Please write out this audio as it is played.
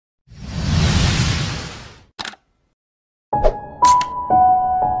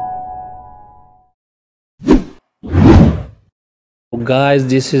guys,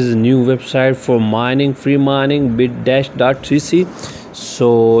 this is a new website for mining, free mining, Bitdash.cc.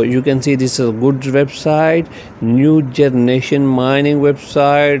 So you can see this is a good website, new generation mining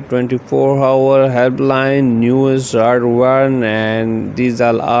website, 24-hour helpline, newest hardware, and these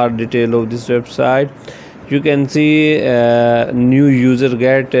all are detail of this website. You can see new user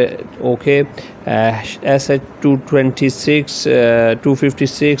get SH226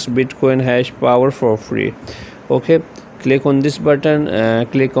 256 Bitcoin hash power for free. Okay, click on this button,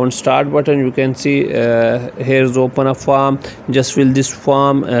 click on start button. You can see here's open a form. Just fill this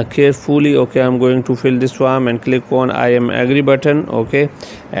form carefully. Okay, I'm going to fill this form and click on I am agree button. Okay,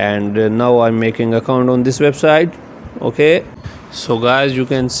 and now I'm making account on this website. Okay, so guys, you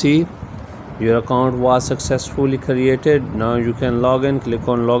can see your account was successfully created. Now you can log in. Click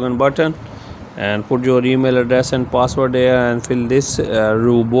on login button and put your email address and password there and fill this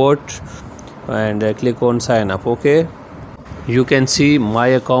robot and click on sign up. Okay, you can see my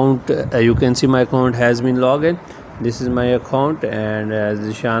account. You can see my account has been logged in. This is my account, and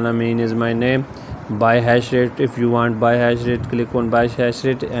Zeeshan is my name. Buy hash rate. If you want buy hash rate, click on buy hash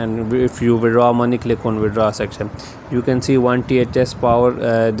rate, and if you withdraw money, click on withdraw section. You can see 1 THS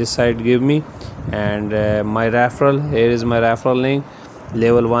power this side give me, and my referral. Here is my referral link.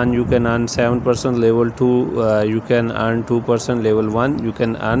 Level 1 you can earn 7%, level 2 you can earn 2%, level 1 you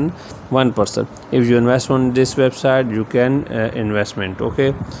can earn 1%. If you invest on this website, you can investment.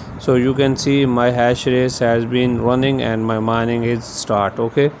 Okay, so you can see my hash rate has been running and my mining is start.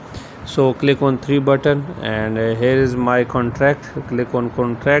 Okay, so click on 3 button, and here is my contract. Click on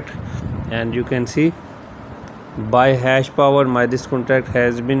contract, and you can see buy hash power. This contract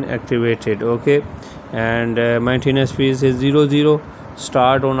has been activated. Okay, and maintenance fees is 00.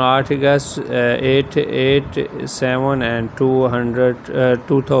 Start on August 887 and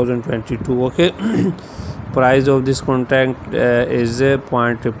 2022. Okay, price of this contract is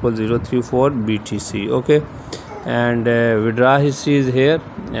 0.00034 BTC. Okay, and withdraw history is here,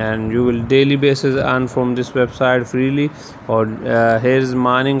 and you will daily basis earn from this website freely. Or here's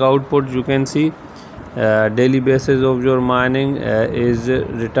mining output. You can see daily basis of your mining is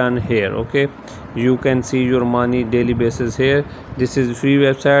written here. Okay, you can see your money daily basis here. This is free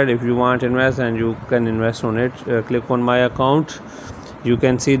website. If you want to invest, and you can invest on it, click on my account. You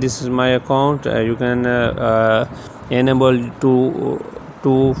can see this is my account. You can enable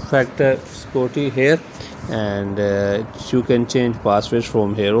two-factor security here, and you can change passwords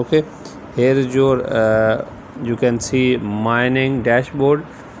from here. Okay, here is your you can see mining dashboard.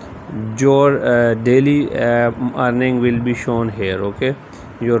 Your daily earning will be shown here. Okay,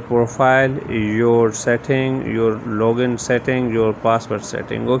 your profile, your setting, your login setting, your password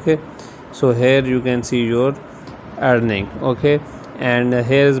setting. Okay, so here you can see your earning. Okay, and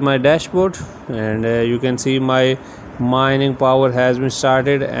here is my dashboard, and you can see my mining power has been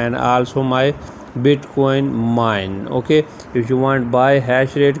started, and also my Bitcoin mine. Okay, if you want buy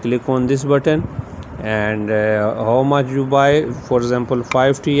hash rate, click on this button, and how much you buy. For example,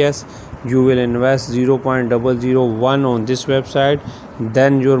 5 TS, you will invest 0.001 on this website,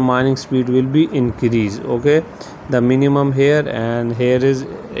 then your mining speed will be increased. Okay, the minimum here, and here is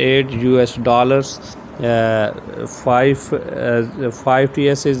 $8. 5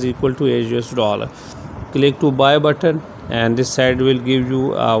 TS is equal to $8. Click to buy button, and this side will give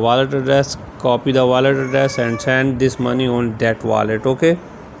you a wallet address. Copy the wallet address and send this money on that wallet. Okay,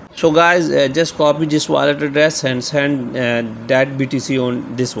 so guys, just copy this wallet address and send that BTC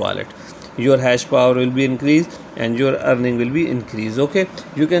on this wallet. Your hash power will be increased and your earning will be increased. Okay,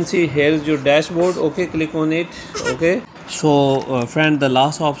 you can see here is your dashboard. Okay, click on it. Okay, so friend, the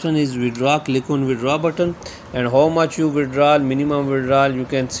last option is withdraw. Click on withdraw button, and how much you withdraw, minimum withdrawal, you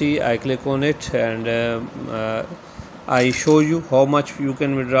can see. I click on it, and I show you how much you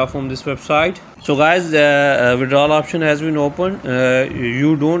can withdraw from this website. So guys, the withdrawal option has been opened.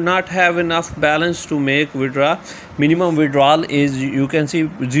 You do not have enough balance to make withdraw. Minimum withdrawal is, you can see,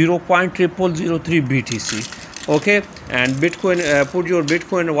 0.0003 BTC. Okay, and Bitcoin, put your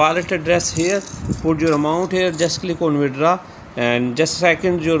Bitcoin wallet address here, put your amount here, just click on withdraw, and just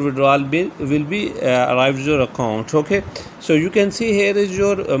seconds your withdrawal bill will be arrives your account. Okay, so you can see here is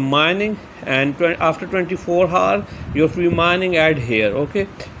your mining, and after 24 hours your free mining add here. Okay,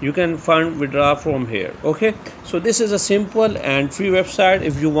 you can fund withdraw from here. Okay, so this is a simple and free website.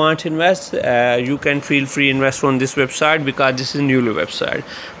 If you want to invest, you can feel free invest on this website, because this is newly website.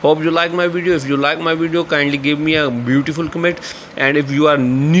 Hope you like my video. If you like my video, kindly give me a beautiful comment, and if you are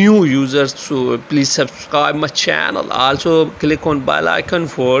new users, so please subscribe my channel. Also click on bell icon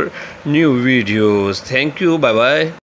for new videos. Thank you. Bye bye.